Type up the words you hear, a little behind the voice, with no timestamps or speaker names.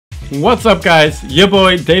What's up guys, your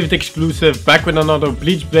boy David Exclusive back with another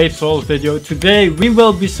Bleach Blade Souls video. Today we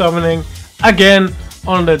will be summoning again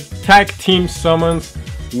on the tag team summons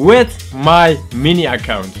with my mini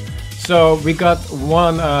account. So we got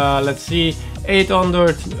one, let's see,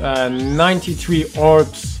 893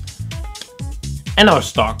 orbs in our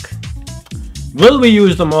stock. Will we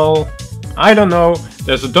use them all? I don't know.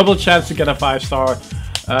 There's a double chance to get a 5-star.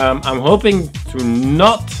 I'm hoping to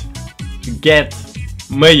not get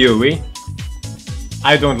Mayuri.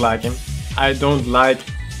 I don't like him. I don't like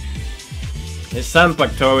his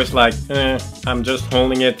Sandpacto is like, I'm just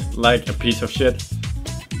holding it like a piece of shit.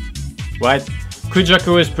 Right?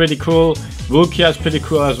 Kujaku is pretty cool. Wukia is pretty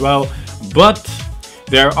cool as well. But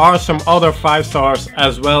there are some other 5-stars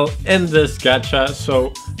as well in this gacha.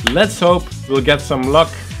 So let's hope we'll get some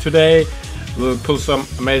luck today. We'll pull some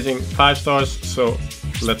amazing 5-stars. So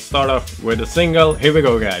let's start off with a single. Here we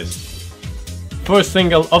go guys. First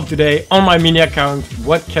single of today on my mini account.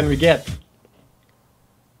 What can we get?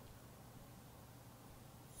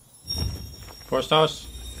 4 stars?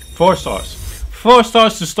 4 stars. 4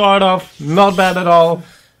 stars to start off. Not bad at all.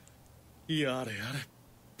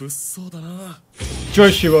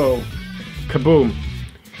 Joshiro. Kaboom.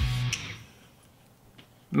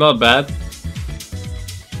 Not bad.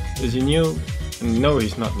 Is he new? No,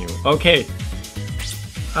 he's not new. Okay.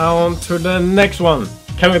 On to the next one.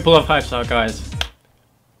 Can we pull a 5-star, guys?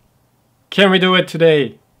 Can we do it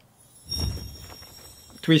today?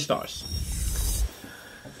 3 stars.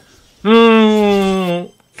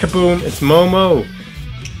 Kaboom, it's Momo.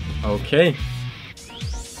 Okay.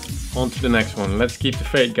 On to the next one. Let's keep the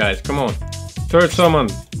faith, guys. Come on. Third summon.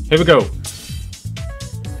 Here we go.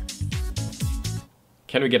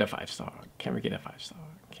 Can we get a 5-star? Can we get a 5-star?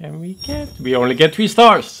 Can we get... We only get 3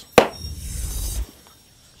 stars.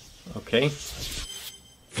 Okay.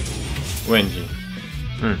 Wenji.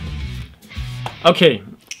 Okay.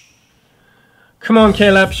 Come on,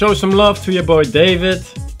 Caleb. Show some love to your boy David.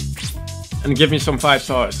 And give me some 5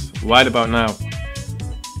 stars. Right about now.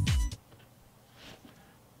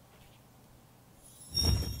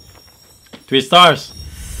 Three stars.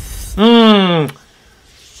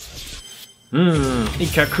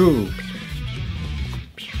 Ikaku.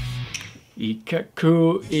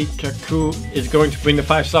 Ikaku is going to bring the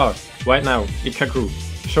 5-star. Right now. Ikaku.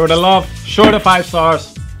 Show the love. Show the 5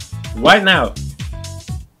 stars. Right now.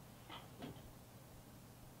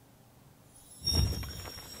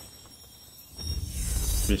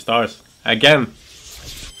 Three stars. Again.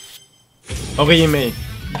 Orihime.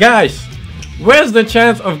 Guys, where's the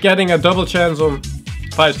chance of getting a double chance on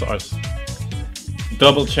 5 stars?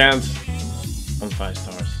 Double chance on 5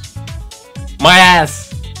 stars. My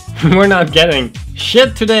ass! We're not getting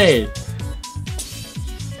shit today.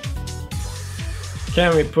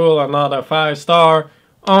 Can we pull another 5-star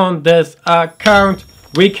on this account?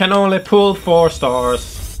 We can only pull 4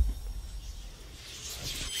 stars.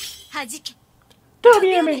 Don't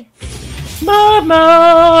hear me. Mama!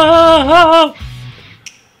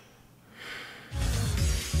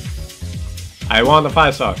 I want a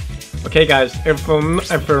 5-star. Okay guys, if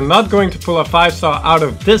we're not going to pull a 5-star out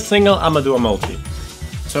of this single, I'm gonna do a multi.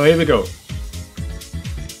 So here we go.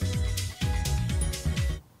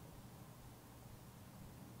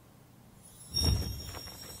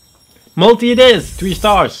 Multi it is, 3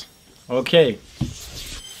 stars. Okay.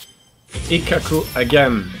 Ikaku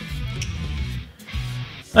again.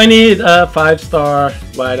 I need a 5-star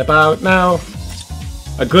right about now.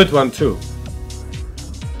 A good one too.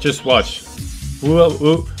 Just watch. Who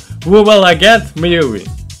will I get? Mayuri.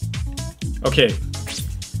 Okay.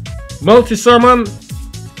 Multi-summon.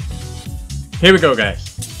 Here we go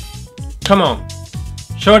guys. Come on.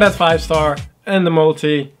 Show that 5-star and the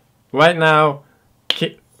multi. Right now.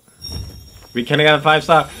 We can get a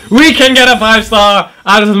 5-star. We can get a 5-star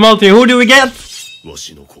out of the multi. Who do we get? It's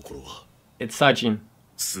Sajin.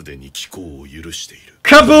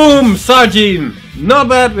 Kaboom! Sajin! Not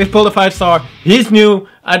bad, we pulled a 5-star. He's new.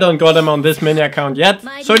 I don't got him on this mini account yet.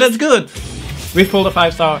 So that's good. We pulled a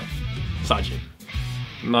 5-star. Sajin.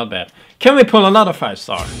 Not bad. Can we pull another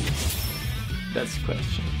 5-star? That's the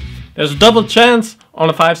question. There's a double chance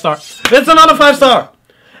on a 5-star. It's another 5-star!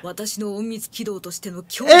 It's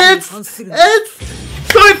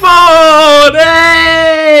Soifon!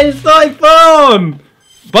 Hey! Soifon!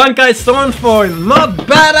 Bankai Stormforn, not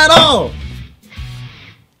bad at all!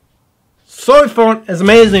 Soifon is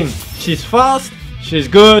amazing. She's fast, she's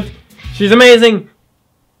good, she's amazing.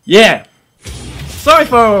 Yeah!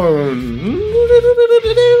 Soifon!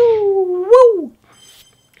 Woo!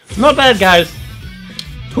 Not bad guys.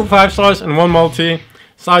 2 5-stars and 1 multi.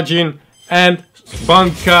 Sajin and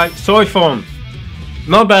Bankai Soifon.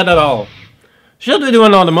 Not bad at all. Should we do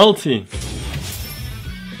another multi?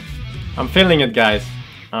 I'm feeling it, guys.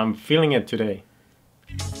 I'm feeling it today.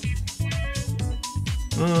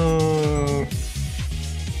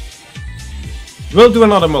 We'll do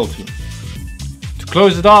another multi. To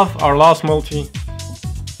close it off, our last multi.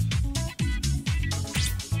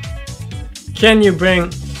 Can you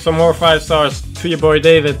bring some more 5 stars to your boy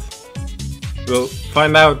David? We'll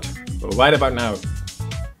find out right about now.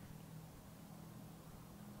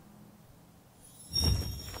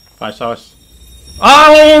 5 stars.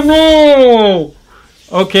 Oh no!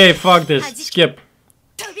 Okay, fuck this. Skip.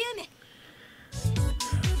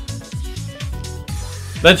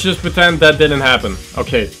 Let's just pretend that didn't happen.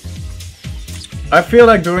 Okay. I feel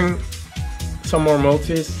like doing some more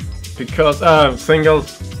multis because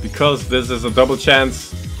singles, because this is a double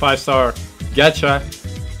chance 5-star gacha.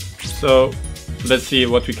 So let's see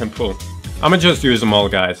what we can pull. I'ma just use them all,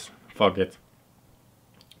 guys. Fuck it.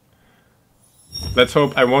 Let's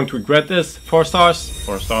hope I won't regret this. 4 stars.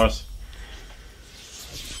 4 stars.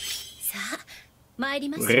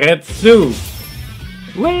 MUGETSU.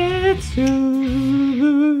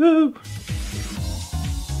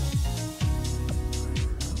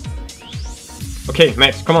 Okay,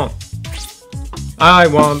 next, come on. I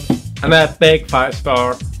want an epic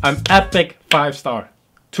 5-star. An epic 5-star.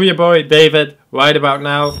 To your boy David, right about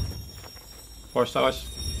now. 4 stars.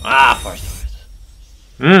 Ah, 4 stars.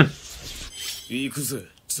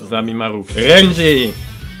 Zamimaru. Renji.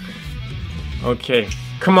 Okay,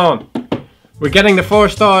 come on. We're getting the 4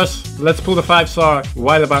 stars. Let's pull the 5-star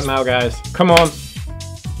right about now, guys. Come on.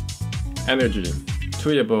 Energy.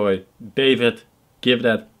 To your boy David. Give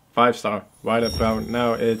that 5-star. Right about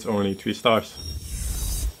now, it's only 3 stars.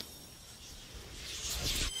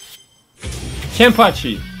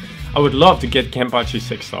 Kenpachi. I would love to get Kenpachi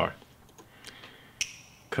 6-star.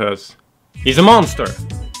 Cause he's a monster.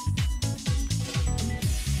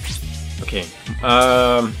 Okay.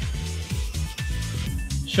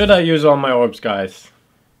 Should I use all my orbs, guys?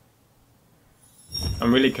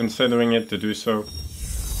 I'm really considering it to do so.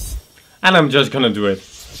 And I'm just gonna do it.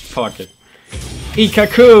 Fuck it.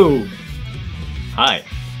 Ikaku! Hi.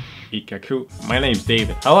 Ikaku. My name's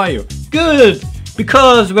David. How are you? Good!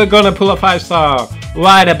 Because we're gonna pull a 5-star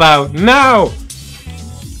right about now!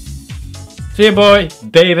 See you, boy,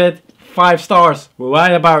 David. 5 stars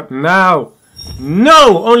right about now!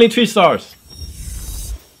 No! Only 3 stars!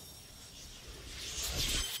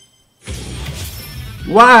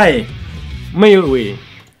 Why? Mayui.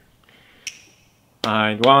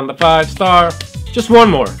 I want the 5-star. Just one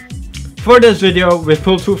more. For this video, we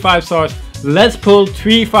pulled 2 5 stars. Let's pull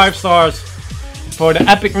 3 5 stars for the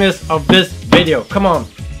epicness of this video. Come on.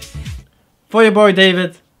 For your boy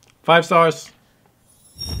David, 5 stars.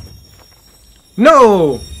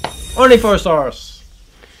 No! Only 4 stars.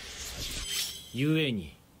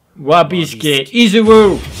 Wabisuke,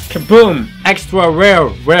 Izuru, Kaboom, extra rare,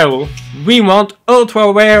 well, we want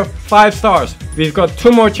ultra rare 5 stars. We've got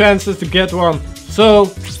 2 more chances to get one,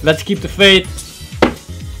 so let's keep the faith.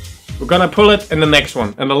 We're gonna pull it in the next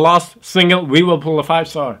one. In the last single, we will pull a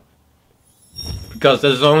 5-star. Because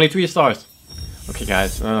there's only 3 stars. Okay,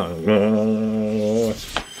 guys.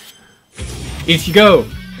 Ichigo.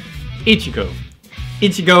 Ichigo.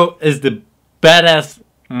 Ichigo is the badass,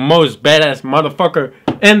 most badass motherfucker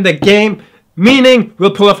in the game, meaning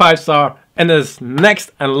we'll pull a 5-star in this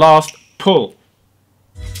next and last pull.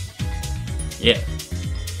 Yeah.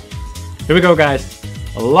 Here we go, guys.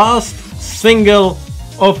 Last single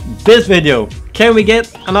of this video. Can we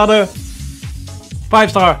get another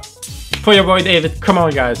 5-star for your boy David? Come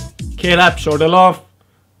on, guys. K-Lab, show the love.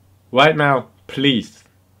 Right now, please.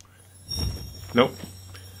 Nope.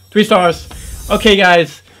 3 stars. Okay,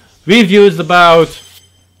 guys. We've used about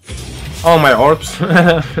all my orbs.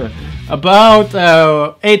 About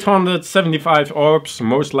 875 orbs,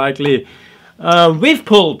 most likely. We've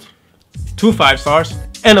pulled 2 5-stars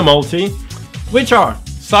and a multi, which are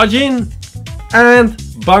Sajin and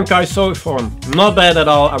Bankai Sword Form. Not bad at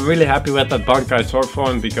all. I'm really happy with that Bankai Sword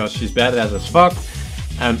Form because she's badass as fuck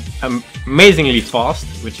and amazingly fast,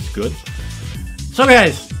 which is good. So,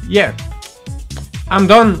 guys, yeah, I'm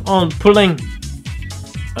done on pulling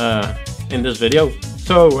in this video.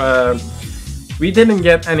 So we didn't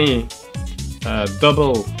get any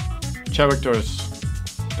double characters,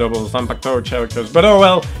 double Zanpakuto characters, but oh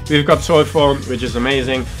well, we've got Sword Form, which is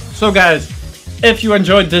amazing. So, guys, if you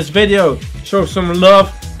enjoyed this video, show some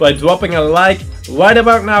love by dropping a like right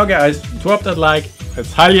about now, guys. Drop that like,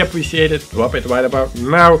 it's highly appreciated. Drop it right about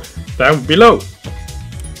now down below.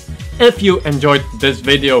 If you enjoyed this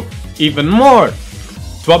video even more,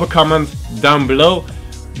 drop a comment down below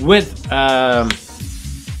with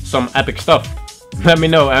some epic stuff. Let me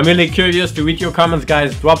know. I'm really curious to read your comments,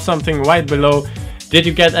 guys. Drop something right below. Did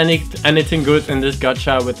you get anything good in this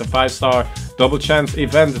gacha with the 5-star double chance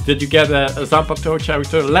event? Did you get a Zapato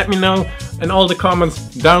character? Let me know in all the comments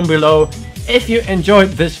down below. If you enjoyed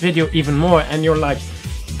this video even more and you're like,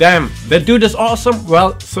 damn, that dude is awesome,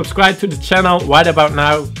 well, subscribe to the channel right about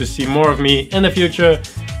now to see more of me in the future.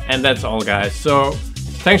 And that's all, guys. So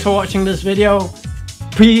thanks for watching this video.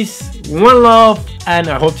 Peace, one love, and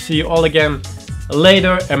I hope to see you all again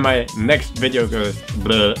later in my next video, guys.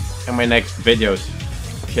 In my next videos.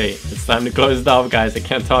 Okay, it's time to close it off, guys. I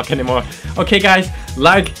can't talk anymore. Okay, guys,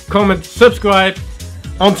 like, comment, subscribe.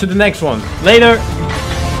 On to the next one. Later.